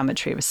strong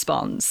inflammatory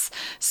response.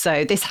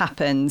 So this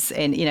happens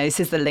in, this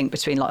is the link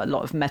between a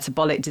lot of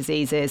metabolic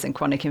diseases and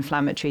chronic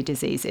inflammatory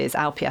diseases.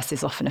 LPS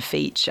is often a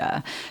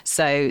feature.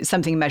 So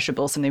something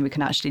measurable, something we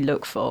can actually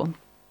look for.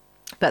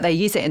 But they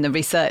use it in the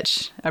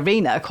research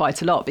arena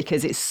quite a lot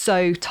because it's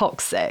so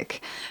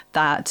toxic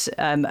that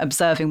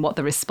observing what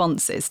the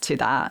response is to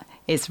that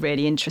is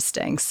really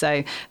interesting.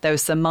 So there were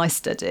some mice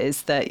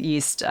studies that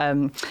used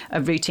a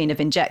routine of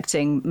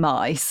injecting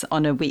mice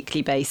on a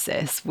weekly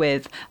basis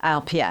with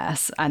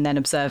LPS and then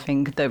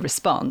observing the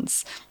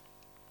response.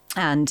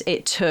 And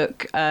it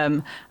took,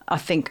 I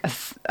think,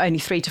 only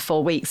 3 to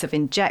 4 weeks of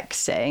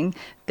injecting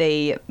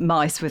the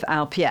mice with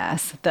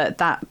LPS,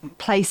 that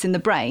place in the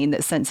brain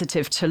that's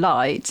sensitive to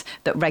light,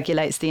 that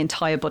regulates the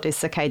entire body's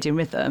circadian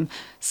rhythm,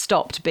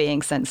 stopped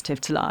being sensitive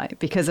to light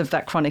because of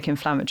that chronic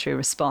inflammatory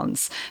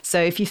response.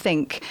 So if you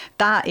think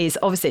that is,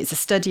 obviously it's a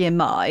study in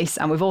mice,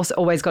 and we've also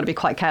always got to be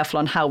quite careful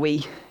on how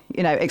we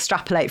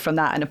extrapolate from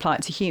that and apply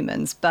it to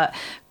humans. But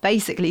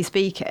basically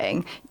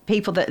speaking,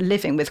 people that are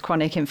living with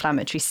chronic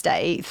inflammatory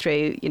state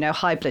through,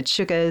 high blood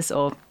sugars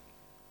or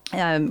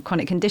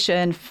chronic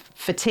condition,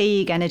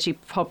 fatigue, energy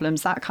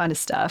problems, that kind of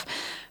stuff,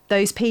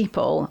 those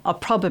people are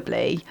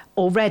probably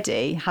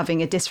already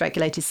having a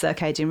dysregulated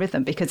circadian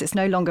rhythm because it's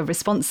no longer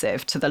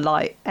responsive to the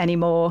light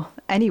anymore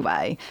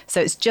anyway. So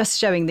it's just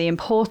showing the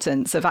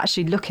importance of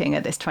actually looking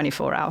at this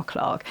 24-hour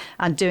clock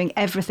and doing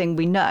everything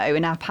we know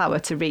in our power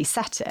to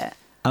reset it.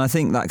 And I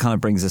think that kind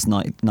of brings us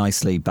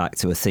nicely back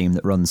to a theme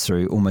that runs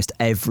through almost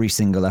every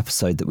single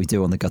episode that we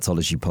do on the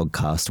Gutology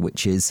podcast,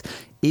 which is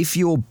if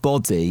your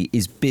body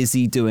is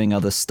busy doing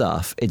other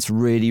stuff, it's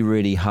really,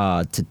 really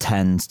hard to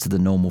tend to the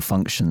normal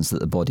functions that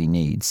the body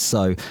needs.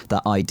 So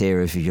that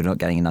idea of if you're not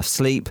getting enough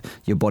sleep,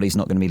 your body's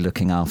not going to be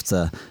looking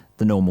after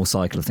the normal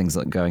cycle of things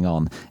that are going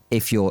on.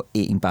 If you're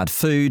eating bad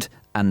food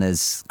and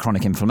there's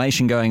chronic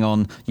inflammation going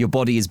on, your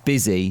body is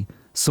busy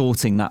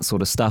sorting that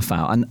sort of stuff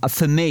out. And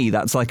for me,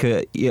 that's like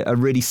a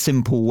really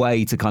simple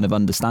way to kind of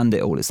understand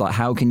it all. It's like,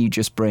 how can you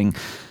just bring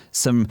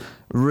some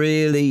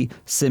really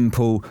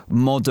simple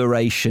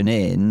moderation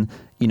in?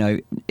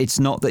 It's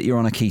not that you're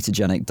on a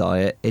ketogenic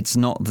diet. It's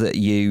not that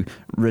you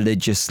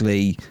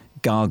religiously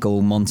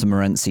gargle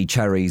Montmorency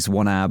cherries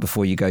 1 hour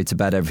before you go to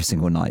bed every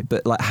single night.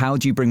 But how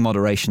do you bring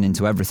moderation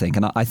into everything?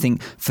 And I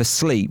think for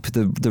sleep,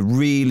 the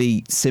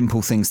really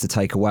simple things to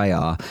take away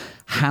are,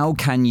 how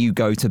can you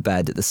go to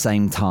bed at the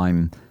same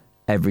time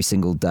every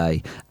single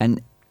day?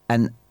 And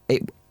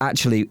it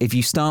actually, if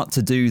you start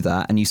to do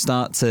that and you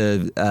start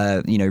to,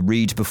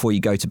 read before you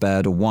go to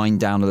bed or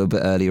wind down a little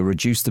bit earlier,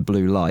 reduce the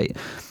blue light,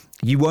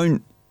 you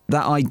won't,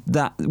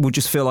 that will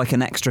just feel like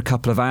an extra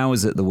couple of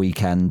hours at the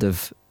weekend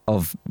of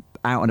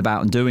out and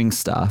about and doing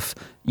stuff.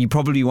 You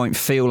probably won't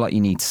feel like you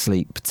need to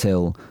sleep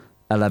till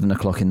 11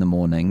 o'clock in the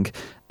morning.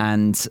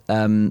 And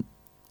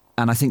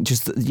I think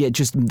just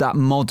that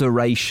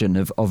moderation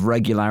of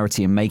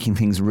regularity and making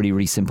things really,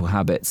 really simple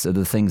habits are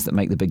the things that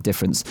make the big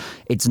difference.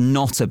 It's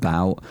not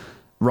about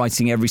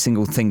writing every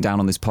single thing down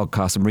on this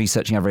podcast and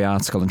researching every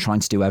article and trying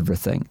to do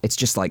everything. It's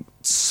just like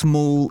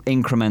small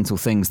incremental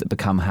things that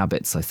become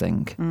habits, I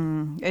think.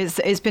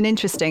 It's been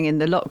interesting in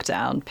the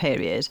lockdown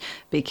period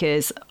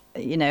because,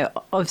 you know,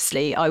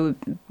 obviously I would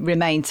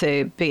remain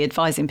to be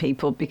advising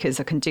people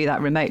because I can do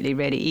that remotely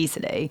really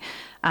easily.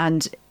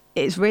 And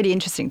it's really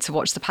interesting to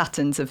watch the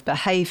patterns of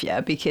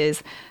behaviour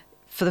because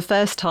for the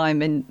first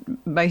time in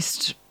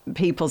most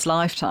people's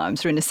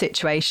lifetimes, we're in a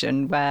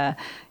situation where,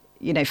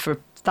 you know, for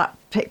that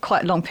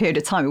quite a long period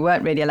of time, we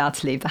weren't really allowed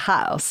to leave the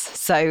house.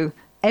 So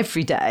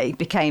every day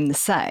became the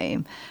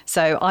same.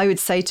 So I would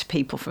say to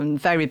people from the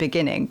very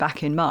beginning,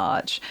 back in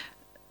March,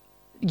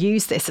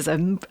 use this as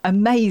an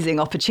amazing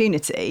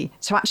opportunity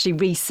to actually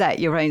reset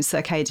your own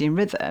circadian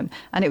rhythm.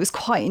 And it was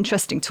quite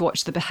interesting to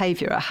watch the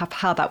behaviour of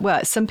how that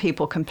works. Some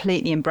people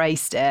completely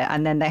embraced it,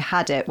 and then they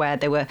had it where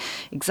they were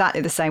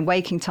exactly the same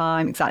waking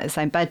time, exactly the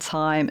same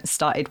bedtime,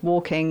 started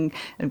walking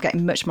and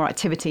getting much more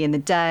activity in the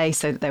day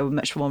so that they were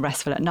much more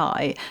restful at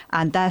night,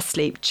 and their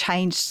sleep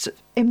changed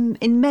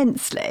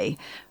immensely.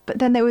 But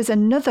then there was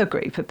another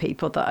group of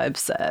people that I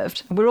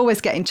observed. We're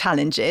always getting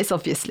challenges,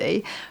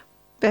 obviously,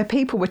 where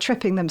people were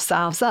tripping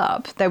themselves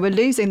up. They were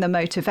losing the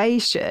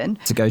motivation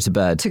to go to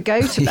bed.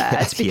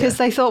 Because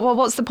they thought, well,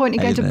 what's the point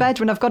in going to bed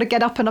when I've got to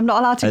get up and I'm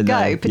not allowed to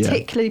go?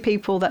 Particularly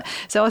people that.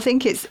 So I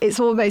think it's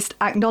almost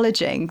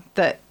acknowledging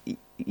that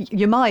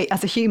you might,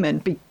 as a human,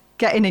 be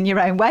getting in your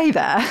own way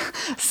there.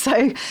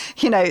 So,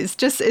 you know, it's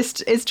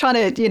trying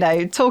to, you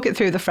know, talk it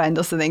through with a friend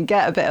or something,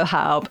 get a bit of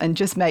help and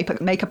just make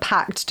a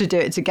pact to do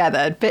it together.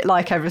 A bit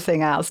like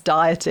everything else,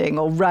 dieting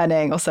or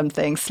running or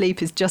something.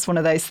 Sleep is just one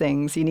of those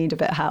things you need a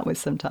bit of help with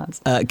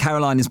sometimes.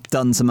 Caroline has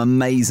done some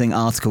amazing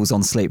articles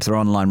on sleep. They're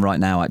online right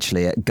now,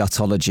 actually, at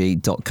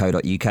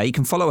gutology.co.uk. You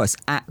can follow us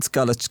at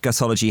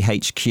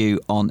GutologyHQ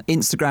on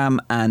Instagram.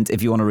 And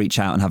if you want to reach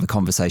out and have a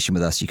conversation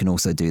with us, you can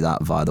also do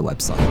that via the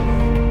website.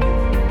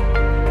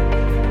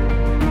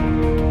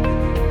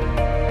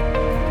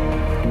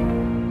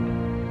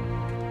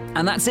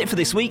 And that's it for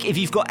this week. If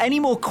you've got any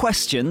more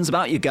questions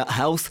about your gut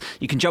health,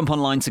 you can jump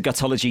online to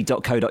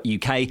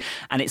gutology.co.uk,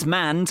 and it's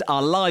manned,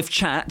 our live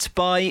chat,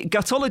 by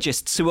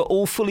gutologists who are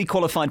all fully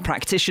qualified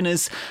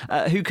practitioners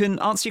who can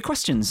answer your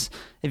questions.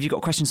 If you've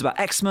got questions about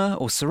eczema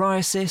or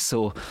psoriasis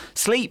or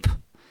sleep,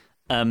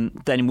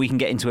 then we can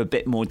get into a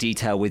bit more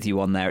detail with you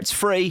on there. It's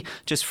free,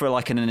 just for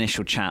like an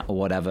initial chat or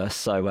whatever.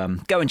 So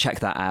go and check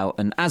that out.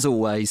 And as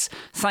always,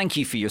 thank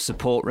you for your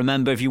support.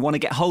 Remember, if you want to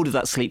get hold of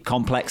that sleep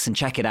complex and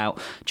check it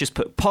out, just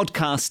put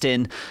podcast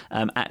in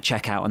at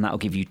checkout, and that'll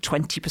give you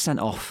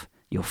 20% off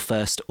your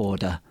first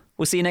order.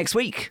 We'll see you next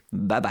week.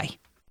 Bye-bye.